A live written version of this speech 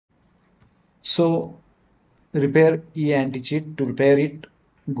So repair EA AntiCheat. To repair it,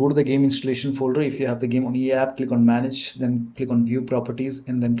 go to the game installation folder. If you have the game on EA app, click on manage, then click on view properties,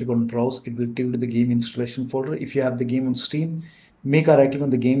 and then click on browse. It will take you to the game installation folder. If you have the game on Steam, make a right click on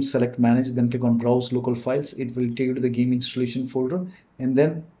the game, select manage, then click on browse local files. It will take you to the game installation folder, and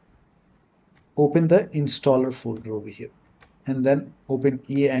then open the installer folder over here, and then open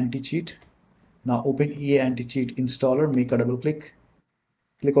EA AntiCheat. Now open EA AntiCheat installer, make a double click,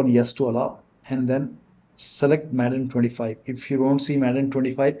 click on yes to allow, and then select Madden 25. If you don't see Madden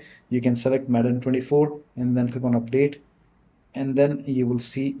 25, you can select Madden 24 and then click on update, and then you will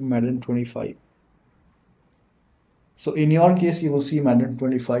see Madden 25. So in your case, you will see Madden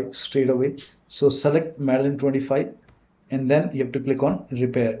 25 straight away. So select Madden 25 and then you have to click on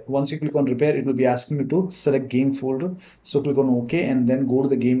repair. Once you click on repair, it will be asking you to select game folder. So click on OK and then go to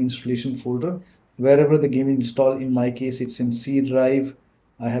the game installation folder. Wherever the game is installed, in my case, it's in C drive.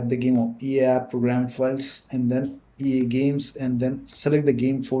 I have the game on EA app program files and then EA games, and then select the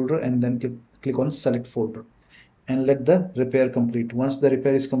game folder and then click on select folder and let the repair complete. Once the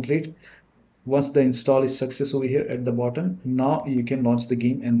repair is complete, once the install is success over here at the bottom, now you can launch the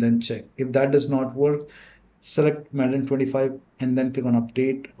game and then check. If that does not work, select Madden 25 and then click on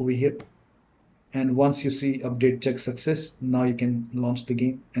update over here. And once you see update check success, now you can launch the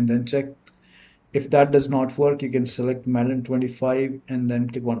game and then check. If that does not work, you can select Madden 25 and then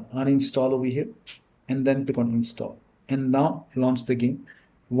click on uninstall over here and then click on install. And now launch the game.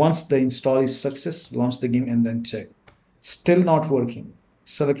 Once the install is success, launch the game and then check. Still not working.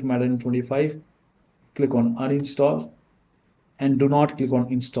 Select Madden 25, click on uninstall, and do not click on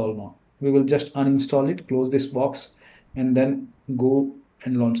install now. We will just uninstall it, close this box, and then go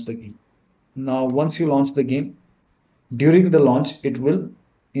and launch the game. Now, once you launch the game, during the launch, it will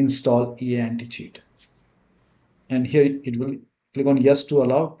install EA AntiCheat. And here it will click on yes to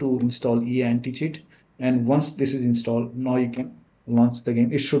allow to install EA AntiCheat. And once this is installed, now you can launch the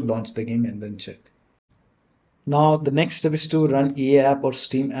game. It should launch the game and then check. Now the next step is to run EA app or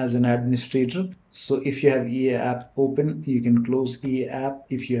Steam as an administrator. So if you have EA app open, you can close EA app.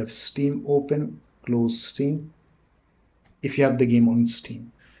 If you have Steam open, close Steam. If you have the game on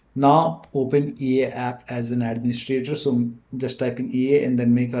Steam. Now open EA app as an administrator. So just type in EA and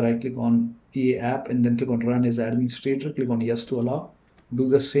then make a right click on EA app and then click on run as administrator. Click on yes to allow. Do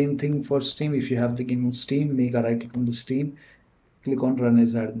the same thing for Steam. If you have the game on Steam, make a right click on the Steam. Click on run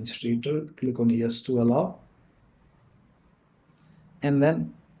as administrator. Click on yes to allow. And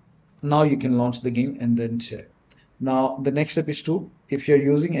then now you can launch the game and then check. Now the next step is to, if you're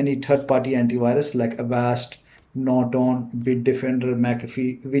using any third-party antivirus like Avast, Norton, Bitdefender,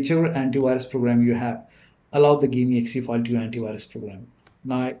 McAfee, whichever antivirus program you have, allow the game exe file to your antivirus program.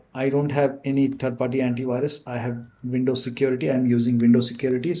 Now I don't have any third-party antivirus. I have Windows Security. I'm using Windows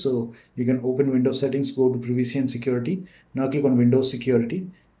Security. So you can open Windows settings, go to privacy and security. Now click on Windows Security.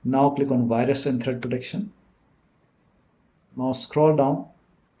 Now click on virus and threat protection. Now scroll down.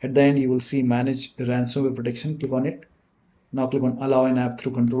 At the end, you will see manage ransomware protection. Click on it. Now click on allow an app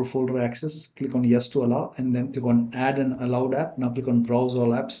through control folder access. Click on yes to allow and then click on add an allowed app. Now click on browse all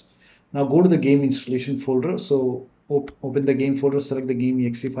apps. Now go to the game installation folder. So open the game folder, select the game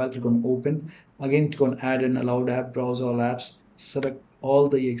exe file, click on open. Again, click on add an allowed app, browse all apps, select all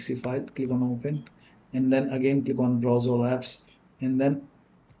the exe file, click on open, and then again click on browse all apps and then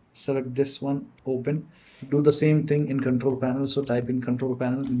select this one, open. Do the same thing in control panel. So type in control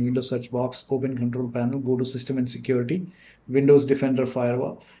panel in Windows search box, open control panel, go to system and security, Windows Defender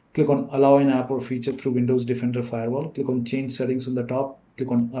firewall, click on allow an app or feature through Windows Defender firewall, click on change settings on the top,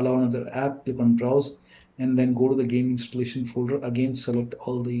 click on allow another app, click on browse, and then go to the game installation folder. Again select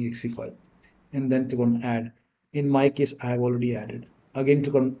all the exe file and then click on add. In my case, I have already added. Again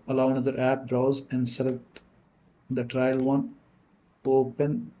click on allow another app, browse, and select the trial one,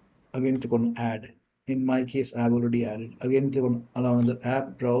 open. Again click on add. In my case, I have already added. Again click on allow another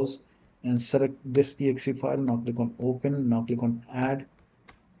app, browse, and select this exe file. Now click on open. Now click on add.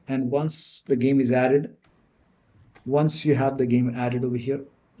 And once the game is added, once you have the game added over here,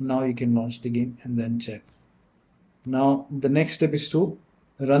 now you can launch the game and then check. Now the next step is to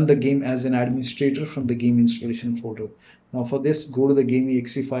run the game as an administrator from the game installation folder. Now for this, go to the game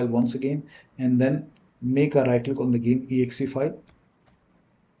exe file once again and then make a right click on the game exe file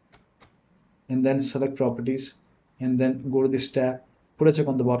and then select properties and then go to this tab, put a check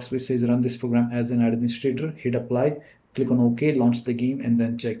on the box which says run this program as an administrator, hit apply, click on OK, launch the game and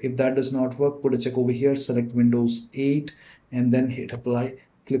then check. If that does not work, put a check over here, select Windows 8 and then hit apply,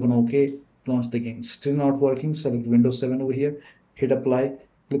 click on OK, launch the game. Still not working, select Windows 7 over here, hit apply,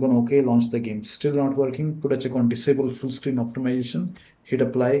 click on OK, launch the game. Still not working, put a check on disable full screen optimization, hit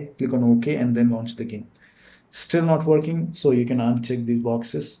apply, click on OK, and then launch the game. Still not working, so you can uncheck these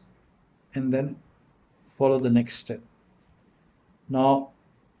boxes and then follow the next step. Now,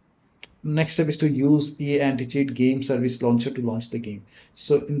 next step is to use EAAntiCheat.GameServiceLauncher to launch the game.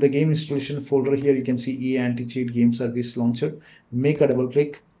 So in the game installation folder here, you can see EAAntiCheat.GameServiceLauncher. Make a double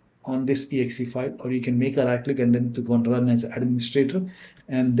click on this exe file, or you can make a right click and then click on run as administrator,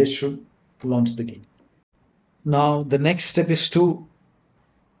 and this should launch the game. Now the next step is to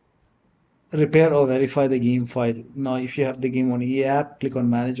repair or verify the game file. Now if you have the game on EA app, click on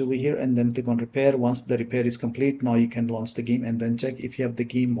manage over here and then click on repair. Once the repair is complete, now you can launch the game and then check. If you have the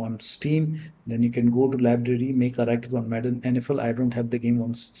game on Steam, then you can go to library, make a right click on Madden NFL. I don't have the game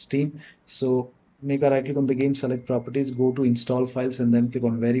on Steam, so make a right click on the game, select properties, go to install files and then click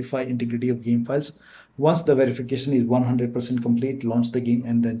on verify integrity of game files. Once the verification is 100% complete, launch the game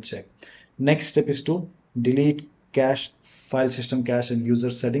and then check. Next step is to delete cache, file system cache and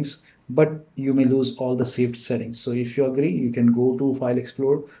user settings, but you may lose all the saved settings. So if you agree, you can go to File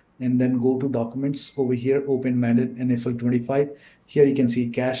Explorer and then go to Documents. Over here, open Madden NFL 25. Here you can see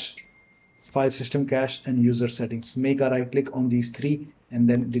cache, file system cache and user settings. Make a right click on these three and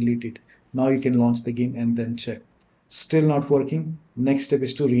then delete it. Now you can launch the game and then check. Still not working. Next step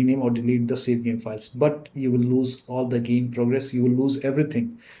is to rename or delete the save game files, but you will lose all the game progress. You will lose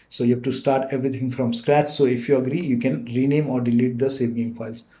everything. So you have to start everything from scratch. So if you agree, you can rename or delete the save game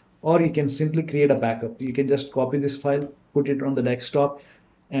files, or you can simply create a backup. You can just copy this file, put it on the desktop,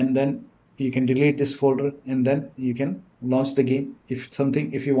 and then you can delete this folder and then you can launch the game.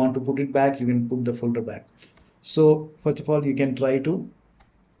 If you want to put it back, you can put the folder back. So first of all, you can try to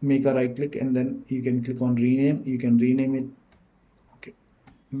make a right click and then you can click on rename. You can rename it. Okay,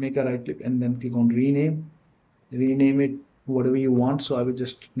 make a right click and then click on rename it whatever you want. So I will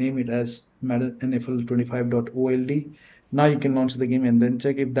just name it as Madden NFL 25.old. Now you can launch the game and then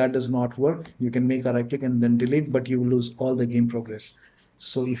check. If that does not work, you can make a right click and then delete, but you will lose all the game progress.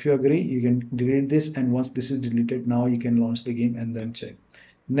 So if you agree, you can delete this, and once this is deleted, now you can launch the game and then check.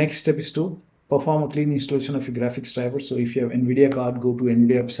 Next step is to perform a clean installation of your graphics driver. So if you have NVIDIA card, go to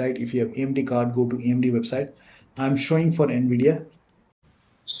NVIDIA website. If you have AMD card, go to AMD website. I'm showing for NVIDIA.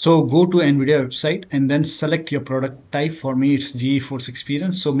 So go to NVIDIA website and then select your product type. For me, it's GeForce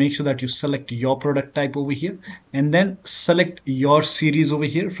Experience. So make sure that you select your product type over here and then select your series over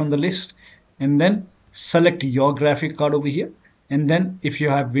here from the list and then select your graphic card over here. And then if you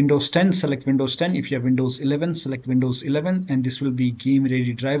have Windows 10, select Windows 10. If you have Windows 11, select Windows 11, and this will be game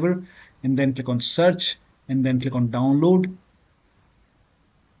ready driver. And then click on search and then click on download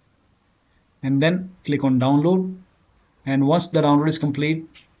and then click on download. And once the download is complete,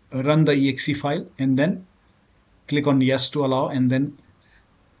 run the exe file and then click on yes to allow and then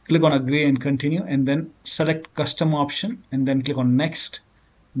click on agree and continue and then select custom option and then click on next.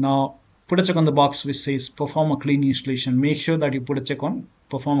 Now put a check on the box which says perform a clean installation. Make sure that you put a check on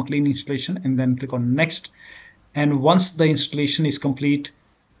perform a clean installation and then click on next. And once the installation is complete,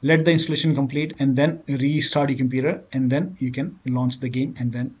 let the installation complete and then restart your computer and then you can launch the game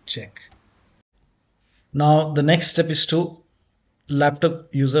and then check. Now the next step is to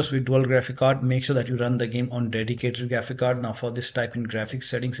laptop users with dual graphic card. Make sure that you run the game on dedicated graphic card. Now for this, type in graphics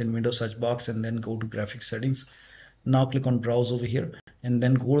settings in Windows search box and then go to graphics settings. Now click on browse over here and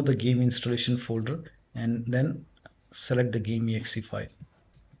then go to the game installation folder and then select the game exe file.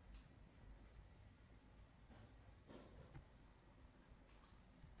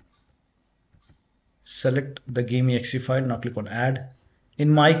 Select the game exe file. Now click on add. In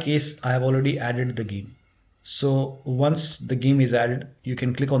my case, I have already added the game. So once the game is added, you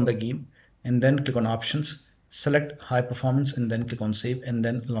can click on the game and then click on options, select high performance and then click on save and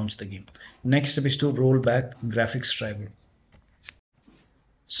then launch the game. Next step is to roll back graphics driver.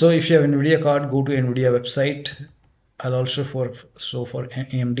 So if you have NVIDIA card, go to NVIDIA website. I'll also show for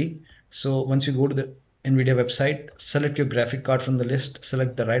AMD. So once you go to the NVIDIA website, select your graphic card from the list,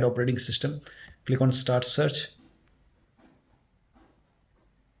 select the right operating system, click on start search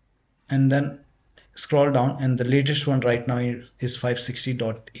and then scroll down, and the latest one right now is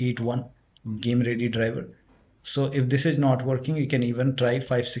 560.81 game ready driver. So if this is not working, you can even try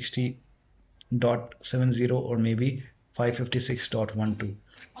 560.70 or maybe 556.12.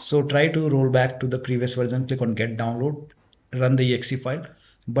 So try to roll back to the previous version, click on get download, run the exe file,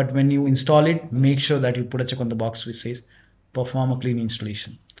 but when you install it, make sure that you put a check on the box which says perform a clean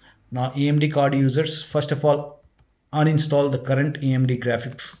installation. Now AMD card users, first of all, uninstall the current AMD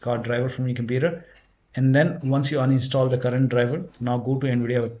graphics card driver from your computer. And then once you uninstall the current driver, now go to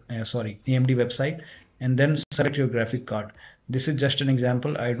AMD website and then select your graphic card. This is just an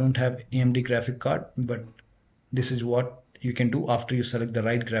example. I don't have AMD graphic card, but this is what you can do after you select the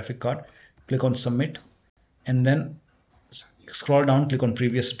right graphic card, click on submit, and then scroll down, click on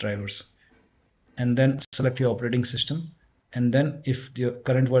previous drivers, and then select your operating system. And then if the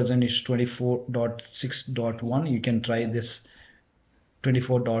current version is 24.6.1, you can try this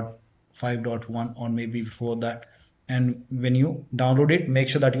 24.5.1 or maybe before that. And when you download it, make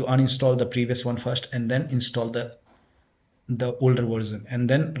sure that you uninstall the previous one first and then install the older version, and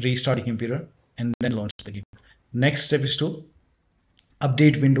then restart your computer and then launch the game. Next step is to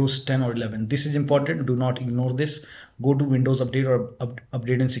update Windows 10 or 11. This is important. Do not ignore this. Go to Windows Update or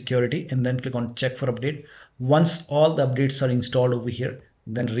Update and Security, and then click on Check for Update. Once all the updates are installed over here,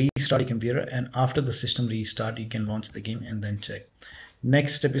 then restart your computer, and after the system restart, you can launch the game and then check.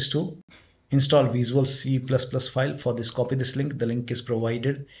 Next step is to install Visual C++ file. For this, copy this link. The link is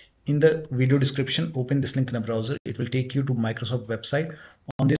provided in the video description. Open this link in a browser. It will take you to Microsoft website.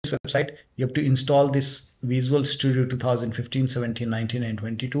 On this website, you have to install this Visual Studio 2015, 17, 19, and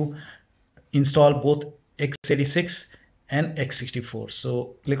 22. Install both x86 and x64.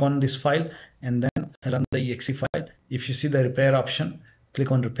 So click on this file and then run the exe file. If you see the repair option,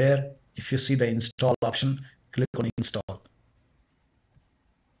 click on repair. If you see the install option, click on install.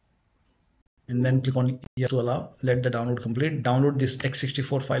 And then click on yes to allow. Let the download complete. Download this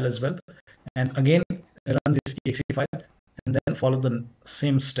x64 file as well, and again run this exe file, and then follow the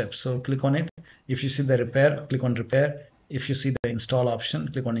same steps. So click on it. If you see the repair, click on repair. If you see the install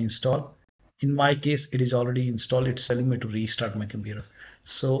option, click on install. In my case, it is already installed. It's telling me to restart my computer.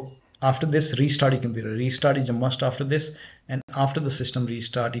 So after this, restart your computer. Restart is a must after this, and after the system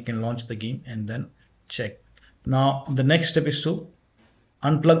restart, you can launch the game and then check. Now the next step is to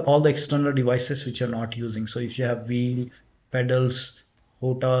unplug all the external devices which you're not using. So if you have wheel, pedals,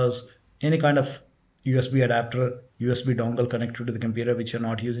 HOTAs, any kind of USB adapter, USB dongle connected to the computer which you're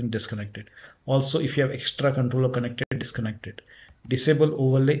not using, disconnect it. Also, if you have extra controller connected, disconnect it. Disable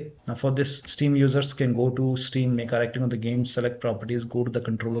overlay. Now for this, Steam users can go to Steam, make a right click on the game, select properties, go to the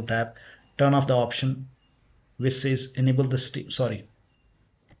controller tab, turn off the option which says enable the Steam,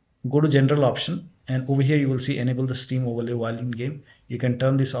 go to general option, and over here you will see enable the Steam overlay while in game. You can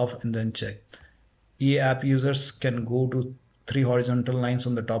turn this off and then check. EA app users can go to 3 horizontal lines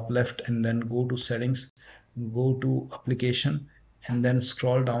on the top left and then go to settings, go to application, and then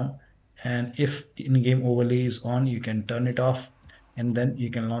scroll down, and if in-game overlay is on, you can turn it off, and then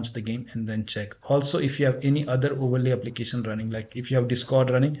you can launch the game and then check. Also, if you have any other overlay application running, like if you have Discord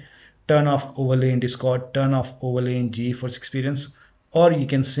running, turn off overlay in Discord, turn off overlay in GeForce Experience, or you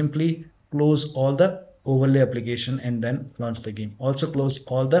can simply close all the overlay application and then launch the game. Also close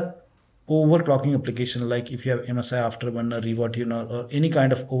all the overclocking application, like if you have MSI Afterburner, Revotuner, or any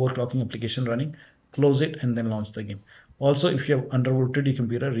kind of overclocking application running, close it and then launch the game. Also, if you have undervolted your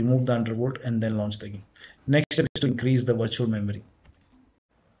computer, remove the undervolt and then launch the game. Next step is to increase the virtual memory.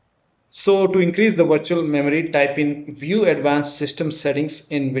 So to increase the virtual memory, type in View Advanced System Settings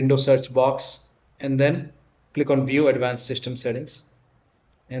in Windows search box, and then click on View Advanced System Settings,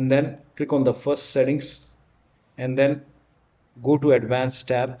 and then click on the first settings, and then go to Advanced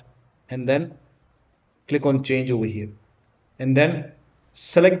tab, and then click on Change over here, and then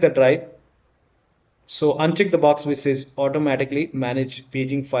select the drive. So uncheck the box which says automatically manage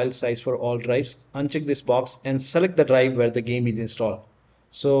paging file size for all drives. Uncheck this box and select the drive where the game is installed.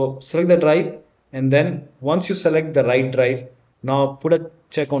 So select the drive, and then once you select the right drive, now put a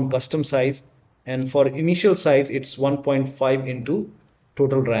check on custom size, and for initial size it's 1.5 into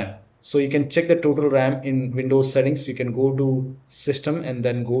total RAM. So you can check the total RAM in Windows settings. You can go to system and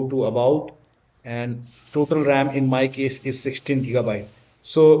then go to about, and total RAM in my case is 16 GB.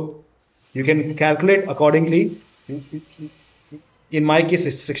 So you can calculate accordingly. In my case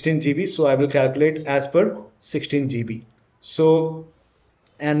it's 16 GB, so I will calculate as per 16 GB. So,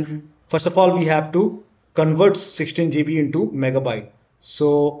 and first of all we have to convert 16 GB into megabyte.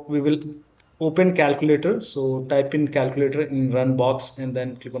 So we will open calculator. So type in calculator in run box and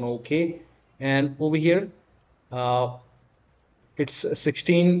then click on OK, and over here it's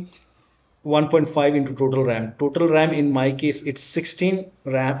 1.5 into total RAM. Total RAM in my case it's 16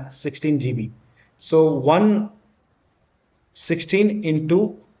 GB. So 16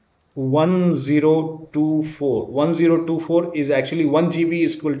 into 1024 is actually 1 GB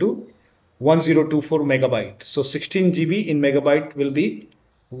is equal to 1024 megabyte. So 16 GB in megabyte will be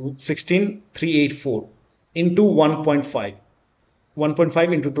 16384 into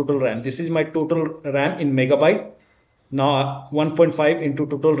 1.5 into total RAM. This is my total RAM in megabyte. Now 1.5 into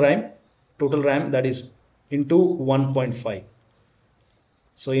total RAM, that is into 1.5.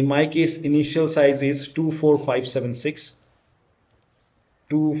 So in my case initial size is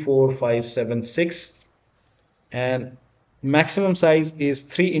 24576, and maximum size is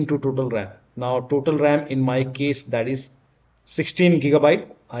 3 into total RAM. Now total RAM in my case, that is 16 gigabyte.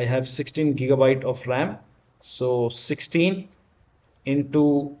 I have 16 gigabyte of RAM. So 16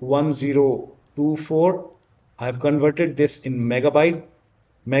 into 1024. I have converted this in megabyte.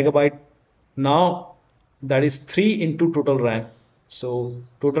 Now that is 3 into total RAM. So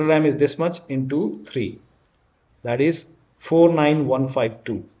total RAM is this much into 3. That is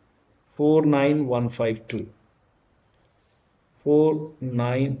 49152. 49152.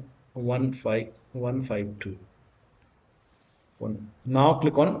 4915152. Now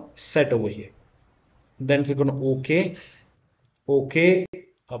click on set over here. Then click on OK. OK.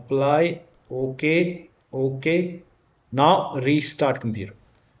 Apply. OK. OK. Now restart computer.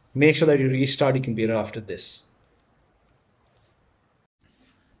 Make sure that you restart your computer after this.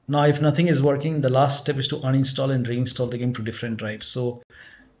 Now if nothing is working, the last step is to uninstall and reinstall the game to different drives. So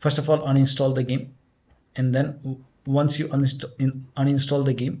first of all, uninstall the game, and then once you uninstall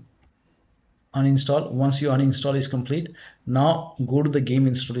the game, once you uninstall is complete, now go to the game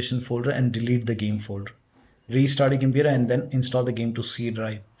installation folder and delete the game folder. Restart your computer and then install the game to C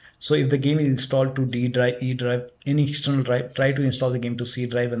drive. So if the game is installed to D drive, E drive, any external drive, try to install the game to C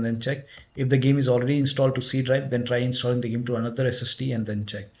drive and then check. If the game is already installed to C drive, then try installing the game to another SSD and then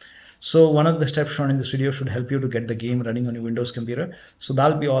check. So one of the steps shown in this video should help you to get the game running on your Windows computer. So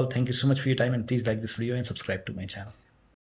that'll be all. Thank you so much for your time, and please like this video and subscribe to my channel.